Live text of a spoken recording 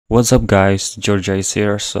What's up guys, Georgia is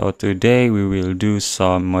here. So today we will do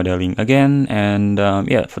some modeling again, and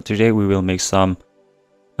yeah, for today we will make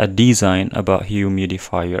a design about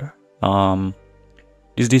humidifier.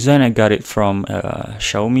 This design I got it from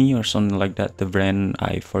Xiaomi or something like that. The brand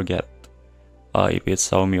I forget if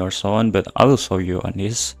it's Xiaomi or so on, but I will show you on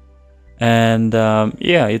this. And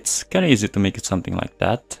yeah, it's kind of easy to make it something like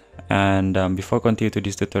that. And before continue to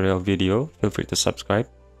this tutorial video, feel free to subscribe.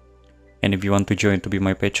 And if you want to join to be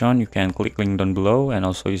my patron, you can click link down below, and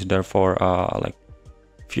also is there for like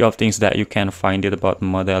few of things that you can find it about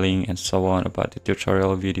modeling and so on, about the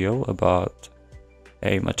tutorial video about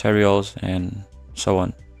materials and so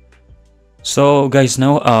on. So guys,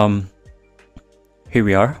 now here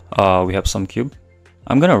we are. We have some cube.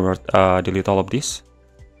 I'm gonna delete all of this,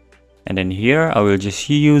 and then here I will just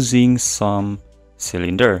using some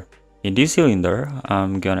cylinder. In this cylinder,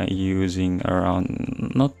 I'm gonna using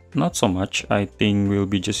around not so much. I think we'll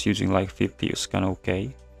be just using like 50 is kind of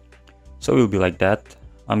okay. So it will be like that.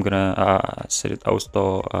 I'm gonna set it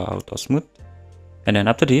auto smooth, and then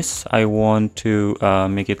after this, I want to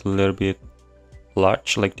make it a little bit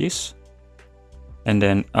large like this, and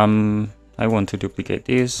then I want to duplicate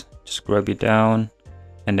this. Just grab it down,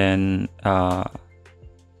 and then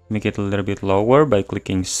make it a little bit lower by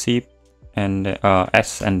clicking Shift and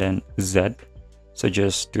S and then Z. So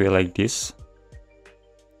just do it like this.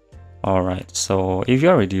 Alright, so if you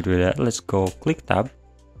already do that, let's go click tab,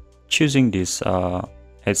 choosing this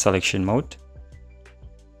head selection mode,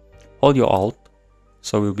 hold your alt,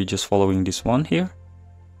 so we'll be just following this one here,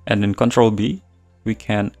 and then Control B, we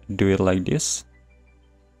can do it like this.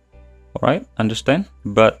 Alright, understand?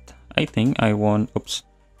 But I think I want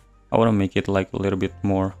to make it like a little bit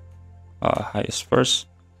more highest first.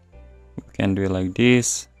 We can do it like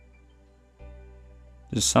this,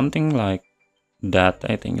 just something like that.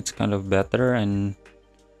 I think it's kind of better. And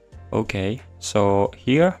okay, so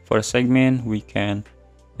here for a segment we can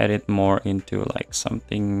edit more into like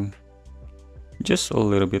something just a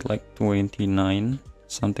little bit like 29,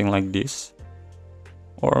 something like this,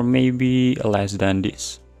 or maybe less than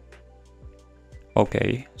this.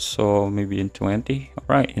 Okay, so maybe in 20. All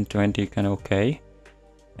right, in 20 kind of okay.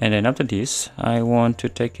 And then after this, I want to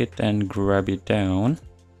take it and grab it down.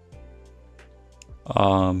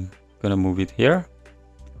 Gonna move it here.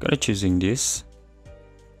 Gonna choosing this,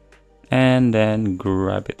 and then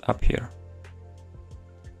grab it up here.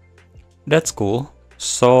 That's cool.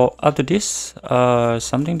 So after this,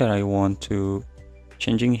 something that I want to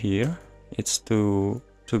changing here, it's too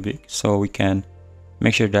big, so we can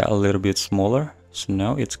make sure that a little bit smaller. So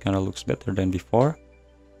now it's kind of looks better than before.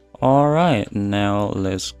 Alright, now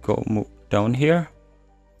let's go move down here.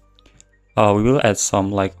 We will add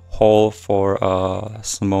some like hole for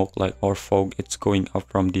smoke like or fog. It's going up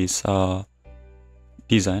from this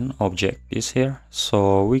design object is here.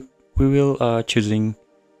 So we will choosing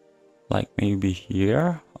like maybe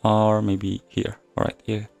here or maybe here. Alright,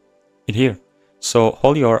 here in here. So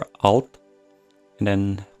hold your alt and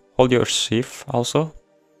then hold your shift also,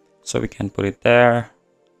 so we can put it there.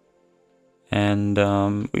 And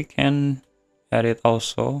we can add it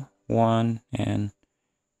also one and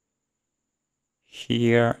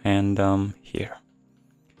here and here.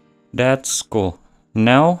 That's cool.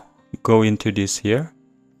 Now go into this here,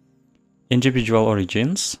 individual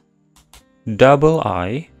origins, double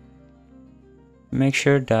I, make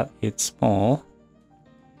sure that it's small.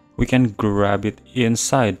 We can grab it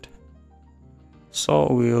inside, so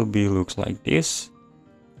it will be looks like this.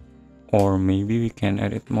 Or maybe we can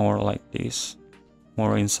edit more like this,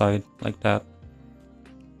 more inside like that.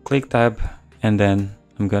 Click tab, and then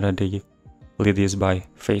I'm gonna delete this by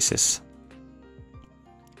faces.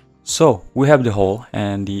 So we have the hole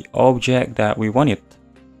and the object that we want it.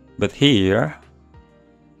 But here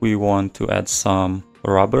we want to add some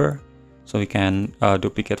rubber, so we can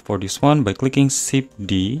duplicate for this one by clicking Shift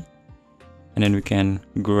D, and then we can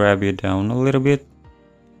grab it down a little bit,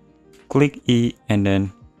 click E, and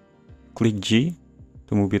then click G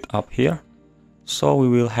to move it up here. So we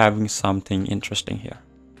will having something interesting here.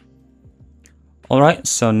 Alright,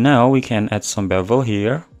 so now we can add some bevel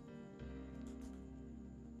here.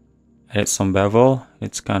 Add some bevel.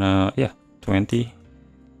 It's kinda 20.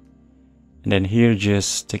 And then here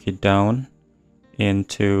just take it down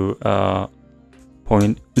into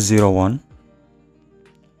 0.01.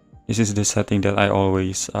 This is the setting that I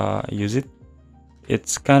always use it.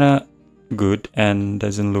 It's kinda good and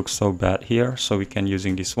doesn't look so bad here, so we can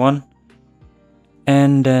using this one.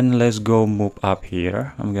 And then let's go move up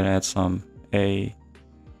here. I'm gonna add some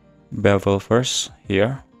bevel first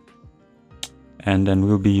here, and then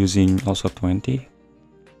we'll be using also 20.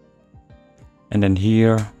 And then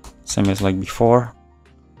here same as like before.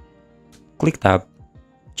 Click tab,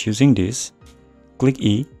 choosing this, click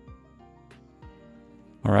E.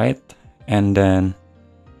 All right, and then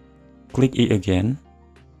click E again,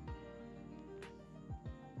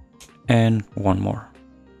 and one more.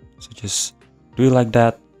 So just do it like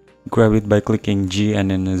that. Grab it by clicking G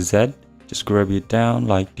and then Z. Just grab it down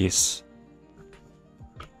like this.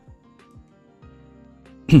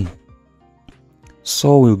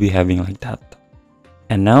 So we'll be having like that.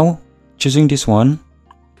 And now choosing this one,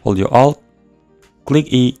 hold your Alt,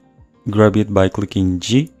 click E, grab it by clicking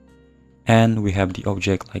G, and we have the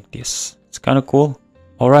object like this. It's kind of cool.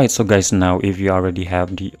 Alright, so guys, now if you already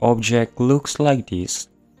have the object looks like this,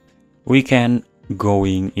 we can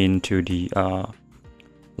going into the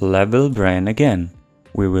level brand again.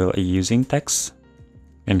 We will be using text,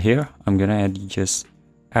 and here I'm gonna add just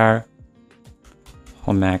R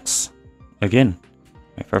Homax again,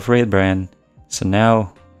 my favorite brand. So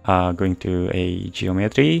now going to a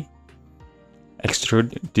geometry,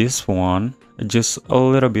 extrude this one just a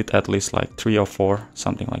little bit, at least like 3 or 4,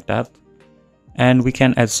 something like that. And we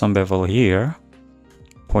can add some bevel here,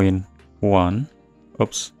 0.1.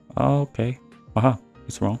 Oops, okay,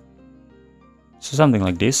 it's wrong. So something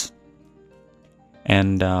like this.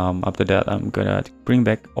 And after that, I'm gonna bring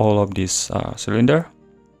back all of this cylinder.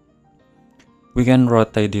 We can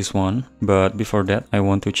rotate this one, but before that, I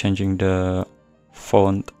want to changing the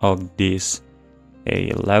font of this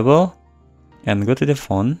a level, and go to the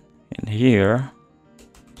font, and here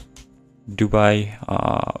Dubai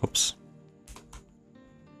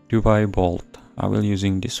Dubai Bold. I will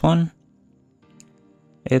using this one.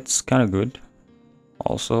 It's kind of good.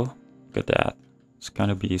 Also, look at that. It's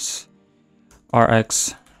kind of be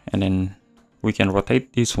RX, and then we can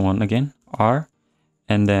rotate this one again, R,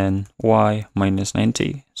 and then Y minus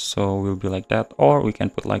 90. So we'll be like that, or we can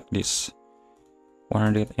put like this,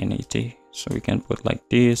 180. So we can put like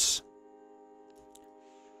this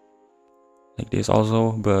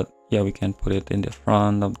also, but yeah, we can put it in the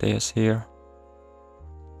front of this here.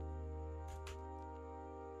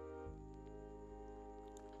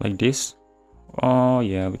 Like this. Oh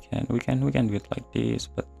yeah, we can do it like this,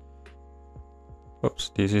 but oops,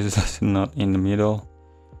 this is not in the middle,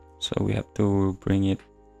 so we have to bring it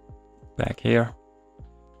back here.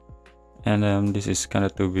 And this is kind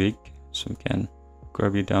of too big, so we can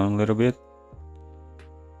grab it down a little bit,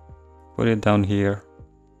 put it down here,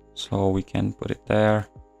 so we can put it there,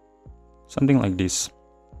 something like this.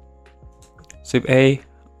 Shift A.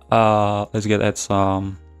 Let's add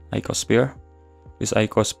some icosphere. This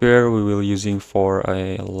icosphere we will using for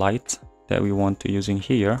a light that we want to using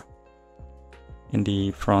here in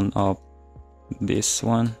the front of this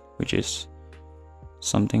one, which is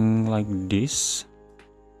something like this,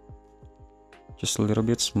 just a little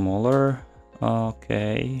bit smaller.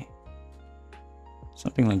 Okay,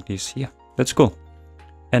 something like this. Yeah, that's cool.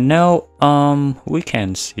 And now we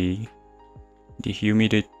can see the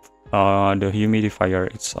humidifier.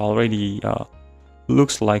 It's already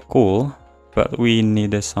looks like cool, but we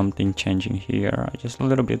needed something changing here, just a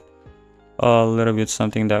little bit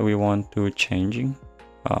something that we want to changing,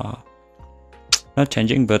 not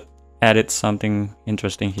changing, but added something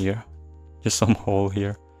interesting here, just some hole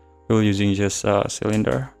here. We're using just a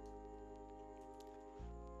cylinder,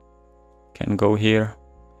 can go here,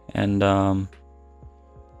 and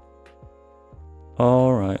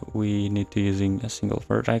all right, we need to using a single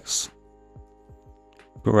vertex,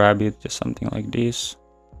 grab it, just something like this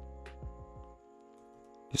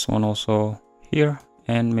one also here,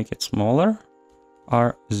 and make it smaller,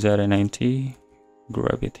 RZ90,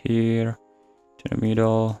 grab it here to the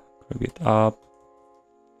middle, grab it up,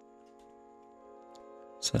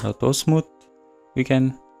 set auto smooth, we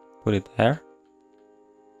can put it there,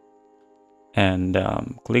 and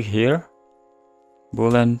click here,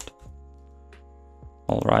 boolean.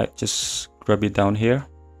 All right, just grab it down here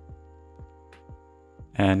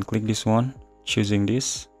and click this one, choosing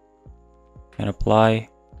this, and apply.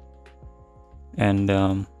 And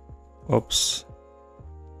oops,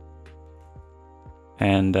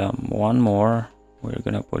 and one more, we're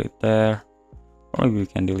gonna put it there, or we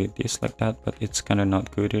can delete this like that, but it's kind of not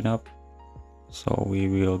good enough, so we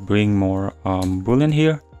will bring more boolean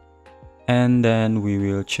here, and then we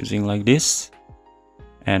will choosing like this,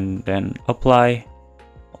 and then apply.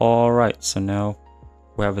 All right, so now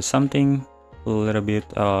we have something a little bit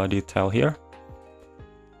detail here,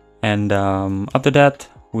 and after that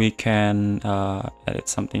we can edit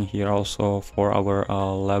something here also for our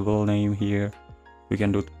level name here. We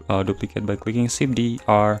can do duplicate by clicking Shift D,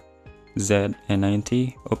 R, Z, and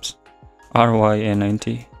 90. Oops, R, Y, and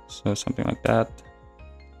 90. So something like that.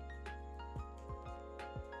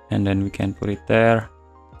 and then we can put it there.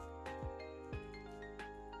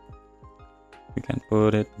 We can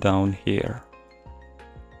put it down here.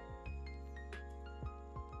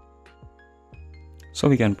 So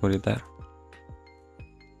we can put it there.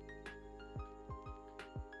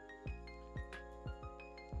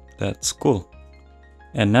 That's cool.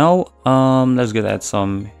 And now let's get add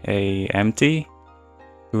some empty.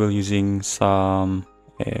 We will using some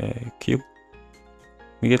cube.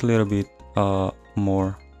 Make it a little bit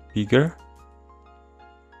more bigger,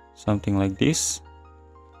 something like this,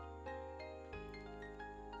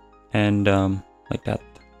 and like that.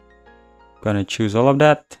 Gonna choose all of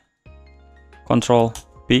that, Control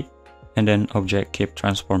P, and then object keep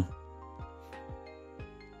transform.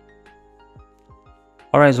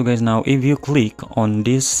 Alright, so guys, now if you click on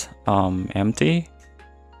this empty,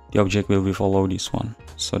 the object will be follow this one.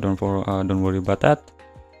 So don't worry about that.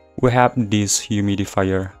 We have this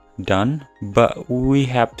humidifier done, but we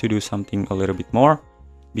have to do something a little bit more,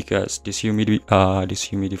 because this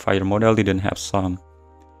humidifier model didn't have some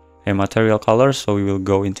material color. So we will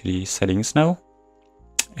go into the settings now,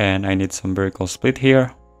 and I need some vertical split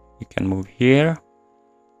here. We can move here,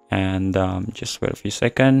 and just wait a few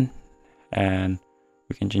seconds, and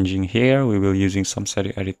we can changing here. We will using some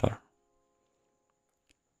setting editor.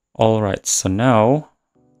 Alright, so now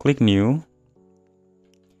click new.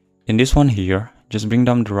 In this one here, just bring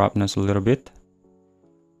down the roughness a little bit,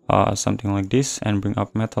 something like this, and bring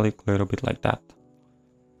up metallic a little bit like that.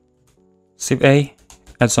 Shift A,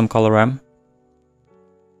 add some color ramp.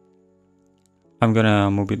 I'm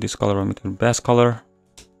gonna move this color ramp into the best color,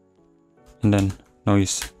 and then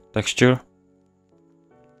noise texture,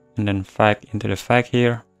 and then fact into the fact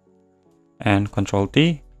here, and Control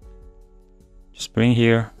T. Just bring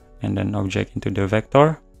here, and then object into the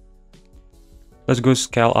vector. Let's go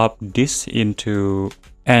scale up this into,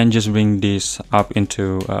 and just bring this up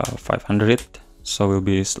into 500. So will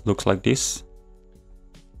be looks like this.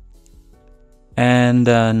 And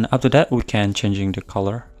then after that, we can changing the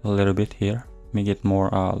color a little bit here, make it more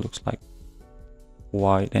looks like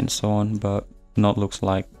white and so on, but not looks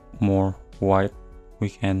like more white. We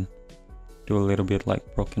can do a little bit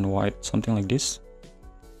like broken white, something like this.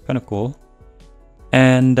 Kind of cool.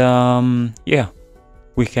 And yeah,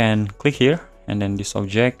 we can click here, and then this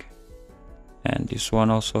object, and this one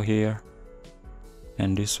also here,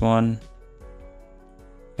 and this one,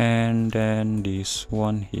 and then this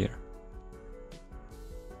one here.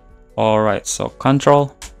 Alright, so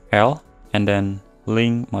Control L, and then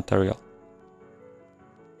link material.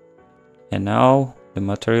 And now the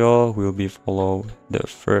material will be follow the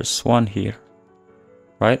first one here,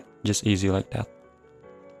 right? Just easy like that.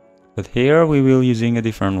 But here we will using a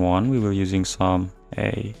different one. We will using some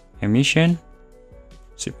emission.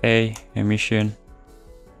 Shift A, emission.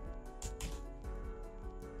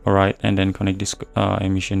 Alright, and then connect this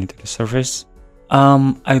emission into the surface.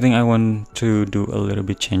 I think I want to do a little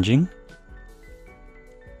bit changing.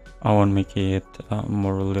 I want to make it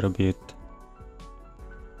more a little bit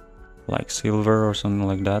like silver or something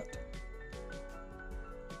like that.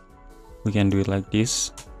 We can do it like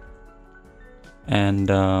this. And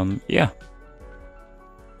yeah,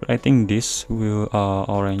 but I think this will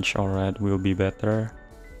orange or red will be better.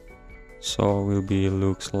 So will be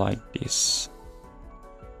looks like this.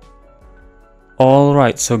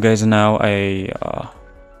 Alright, so guys, now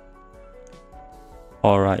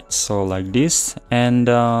alright, so like this, and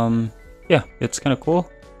yeah, it's kind of cool.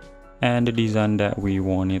 And the design that we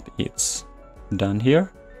wanted, it's done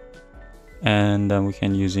here. And then we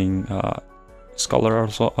can using this color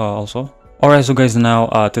also. Alright, so guys, now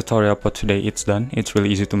tutorial for today it's done. It's really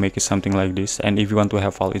easy to make it something like this, and if you want to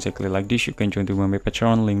have file exactly like this, you can join to my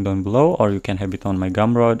Patreon, link down below, or you can have it on my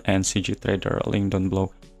Gumroad and CG Trader, link down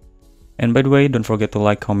below. And by the way, don't forget to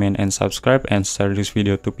like, comment, and subscribe, and share this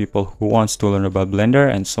video to people who wants to learn about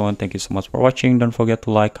Blender and so on. Thank you so much for watching. Don't forget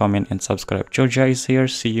to like, comment, and subscribe. Georgia is here.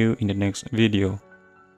 See you in the next video.